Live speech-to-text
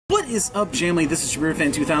What is up, Jamily? This is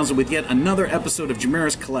JAMIROFan 2000 with yet another episode of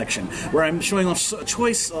JAMIRO'S Collection, where I'm showing off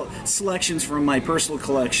choice selections from my personal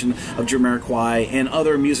collection of JAMIROQUAI and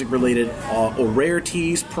other music-related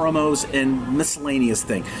rarities, promos, and miscellaneous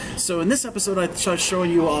things. So in this episode, I'm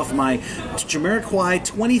showing you off my JAMIROQUAI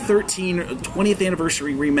 2013 20th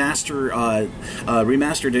Anniversary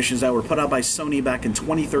Remaster editions that were put out by Sony back in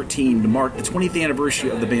 2013 to mark the 20th anniversary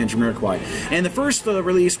of the band JAMIROQUAI. And the first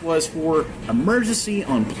release was for Emergency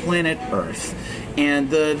on Planet Earth, and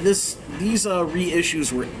these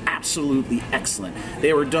reissues were absolutely excellent.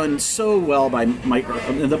 They were done so well by Mike.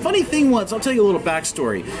 And the funny thing was, I'll tell you a little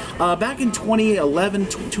backstory. Back in 2011,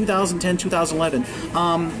 2010, 2011,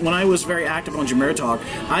 when I was very active on JAMIRO Talk,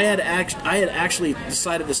 I had actually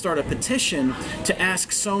decided to start a petition to ask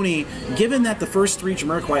Sony, given that the first three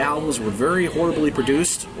JAMIROQUAI albums were very horribly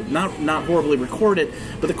produced, not horribly recorded,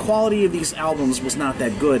 but the quality of these albums was not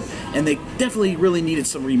that good, and they definitely really needed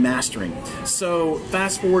some remastering. So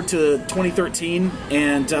fast forward to 2013,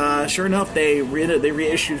 and sure enough, they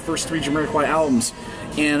reissued the first three JAMIROQUAI albums,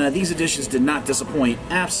 and these editions did not disappoint.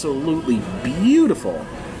 Absolutely beautiful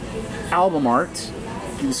album art.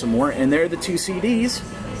 Give you some more, and there are the two CDs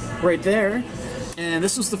right there. And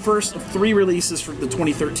this was the first of three releases for the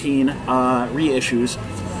 2013 reissues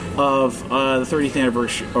of the 30th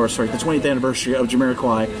anniversary, or sorry, the 20th anniversary of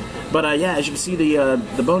JAMIROQUAI. But yeah, as you can see,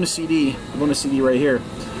 the bonus CD right here.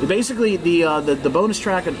 Basically, the bonus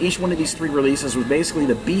track on each one of these three releases was basically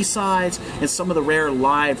the B-sides and some of the rare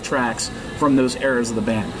live tracks from those eras of the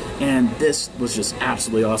band. And this was just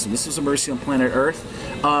absolutely awesome. This was Emergency on Planet Earth.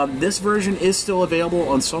 This version is still available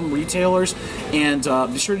on some retailers, and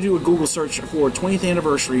be sure to do a Google search for 20th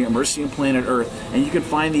Anniversary Emergency on Planet Earth, and you can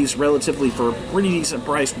find these relatively for a pretty decent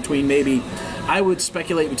price, between maybe, I would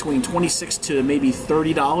speculate, between $26 to maybe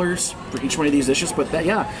 $30 for each one of these editions. But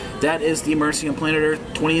that is the Emergency on Planet Earth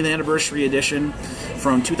 20th Anniversary Edition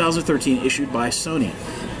from 2013, issued by Sony.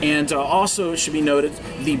 And also, it should be noted,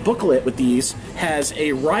 the booklet with these has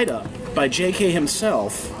a write-up by JK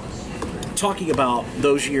himself talking about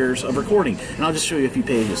those years of recording. And I'll just show you a few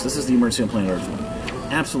pages. This is the Emergency on Planet Earth one.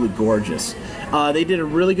 Absolutely gorgeous. They did a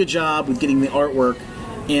really good job with getting the artwork,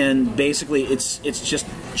 and basically it's just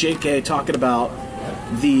JK talking about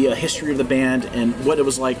the history of the band and what it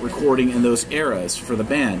was like recording in those eras for the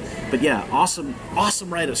band. But yeah, awesome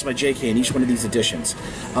write-ups by JK in each one of these editions.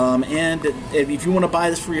 And if you want to buy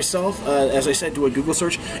this for yourself, as I said, do a Google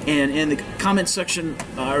search, and in the comment section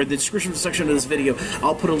or the description section of this video,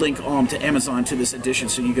 I'll put a link to Amazon to this edition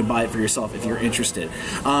so you can buy it for yourself if you're interested.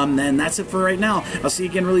 And that's it for right now. I'll see you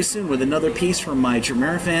again really soon with another piece from my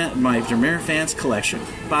JAMIROFans collection.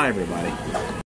 Bye, everybody.